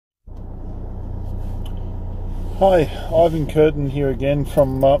Hi, Ivan Curtin here again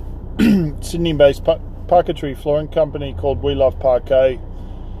from Sydney-based parquetry flooring company called We Love Parquet.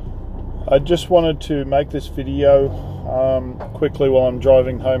 I just wanted to make this video quickly while I'm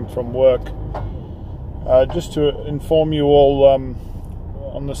driving home from work, just to inform you all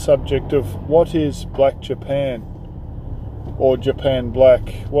on the subject of what is Black Japan or Japan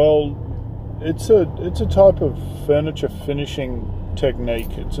Black. Well, it's a type of furniture finishing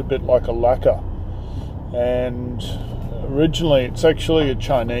technique. It's a bit like a lacquer. And originally it's actually a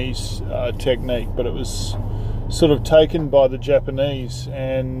Chinese technique, but it was sort of taken by the Japanese,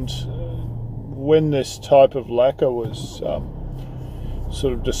 and when this type of lacquer was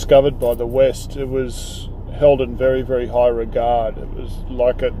sort of discovered by the West, it was held in very, very high regard. It was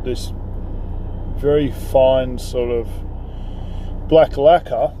like this very fine sort of black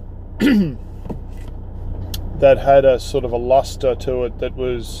lacquer that had a sort of a luster to it that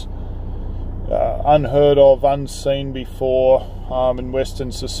was unheard of, unseen before in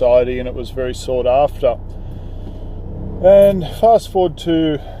Western society, and it was very sought after. And fast forward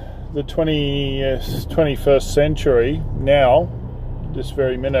to the 21st century now, this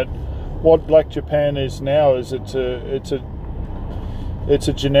very minute, what Black Japan is now is it's a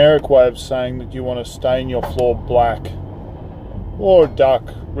generic way of saying that you want to stain your floor black or dark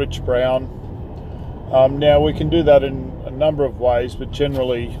rich brown. Now we can do that in a number of ways, but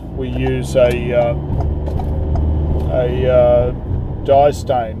generally we use a dye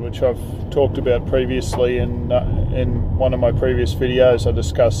stain, which I've talked about previously in one of my previous videos. I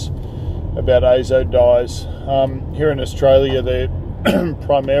discuss about azo dyes. Here in Australia, they're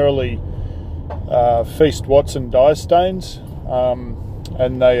primarily Feast Watson dye stains,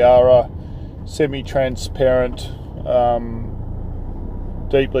 and they are a semi-transparent,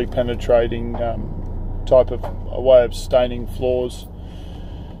 deeply penetrating type of a way of staining floors.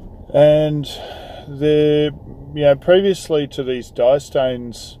 And previously to these dye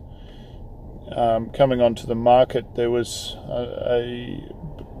stains coming onto the market, there was a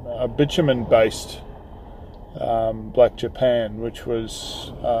bitumen based Black Japan, which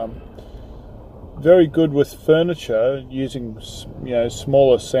was very good with furniture. Using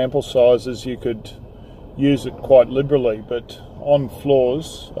smaller sample sizes, you could use it quite liberally, but on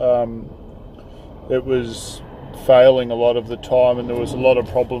floors it was failing a lot of the time, and there was a lot of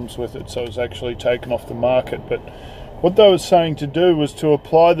problems with it, so it was actually taken off the market. But what they were saying to do was to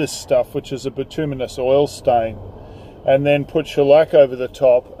apply this stuff, which is a bituminous oil stain, and then put shellac over the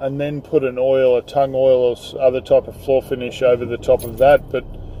top, and then put an oil, a tung oil or other type of floor finish over the top of that. But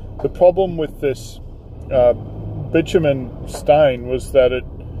the problem with this bitumen stain was that it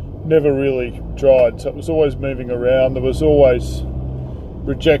never really dried, so it was always moving around. There was always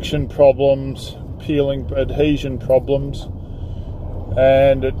rejection problems, peeling, adhesion problems,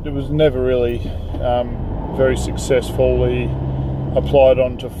 and it was never really very successfully applied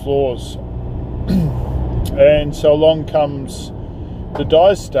onto floors. And so along comes the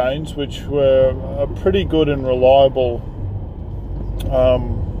dye stains, which were a pretty good and reliable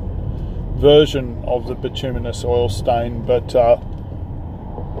version of the bituminous oil stain, but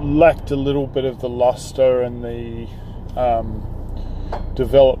lacked a little bit of the luster and the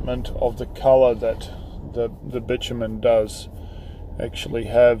development of the colour that the bitumen does actually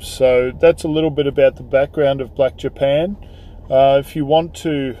have. So that's a little bit about the background of Black Japan. If you want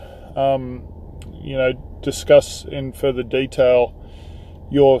to discuss in further detail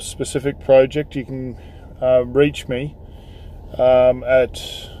your specific project, you can reach me at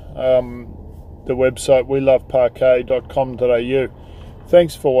the website weloveparquet.com.au.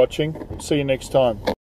 Thanks for watching. See you next time.